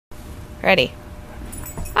Ready.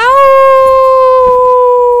 Ow!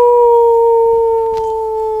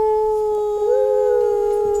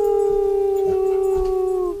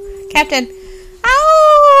 Captain. Ow!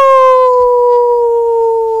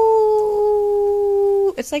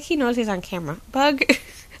 It's like he knows he's on camera. Bug.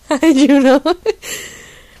 How did you know? Ow!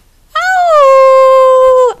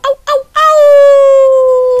 Ow! Ow! Ow!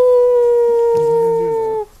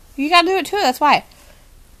 You gotta do it too, that's why.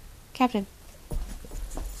 Captain.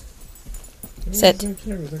 Sit. It's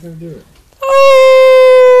not gonna do it.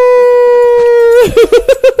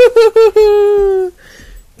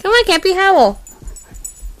 Come on, Cappy, howl.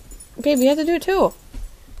 Babe, you have to do it too.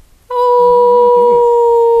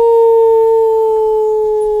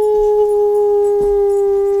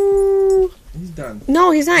 He's done.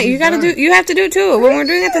 No, he's not. You have to do it too. When we're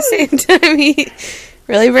doing it at the same time.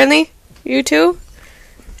 Really, Brinley? You too?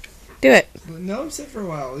 Do it. No, sit for a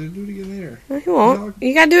while. He'll do it again later. No, he won't.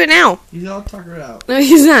 You gotta do it now. He's all tuckered out. No,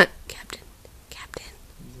 he's not.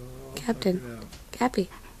 Captain. Cappy.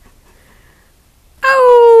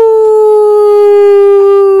 Oh!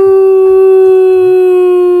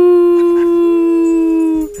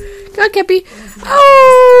 Go on, Cappy.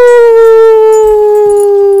 Oh!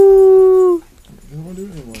 He won't do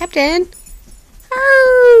it anymore. Captain.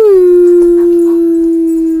 Oh!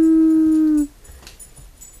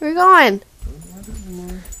 Where are you going?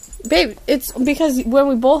 Babe, it's because when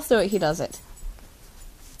we both do it, he does it.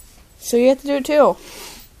 So you have to do it too.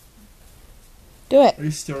 Do it. Are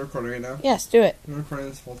you still recording right now? Yes, do it. You're recording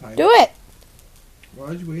this full time. Do it. Why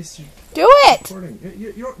would you waste your Do it. recording?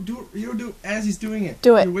 You don't do it. You don't do it as he's doing it.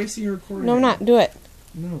 Do it. You're wasting your recording. No, I'm not. Do it.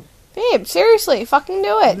 No. Babe, seriously, fucking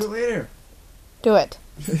do it. Do it later. Do it.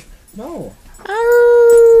 No. Arr!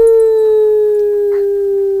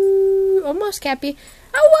 Almost, Cappy.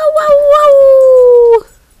 Ow, ow, ow, ow!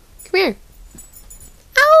 Come here.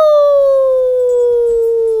 Ow!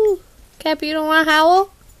 Cappy, you don't want to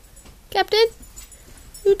howl? Captain?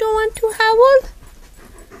 You don't want to howl?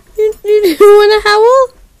 You don't want to howl?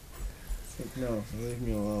 No, leave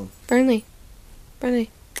me alone. Brinley.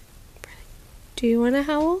 Do you want to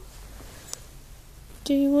howl?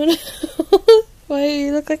 Do you want to howl? Why,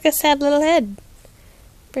 you look like a sad little head.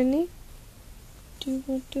 Brinley? Do you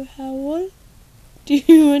want to howl? Do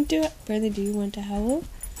you want to... Brinley, do you want to howl?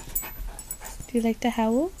 Do you like to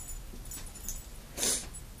howl?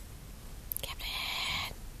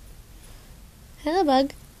 Captain. Hello,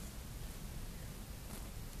 Bug.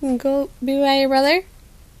 You can go be by your brother?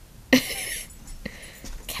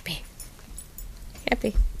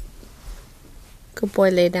 Cappy. Good boy,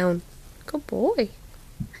 lay down. Good boy.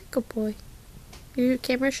 Hi, good boy. You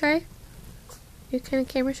camera shy? You kind of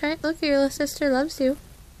camera shy? Look, your little sister loves you.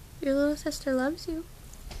 Your little sister loves you.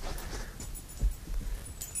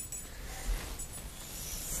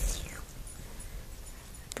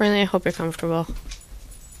 Brinley, I hope you're comfortable.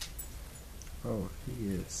 Oh,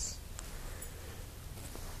 he is.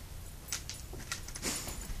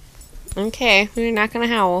 Okay, we're not gonna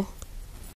howl.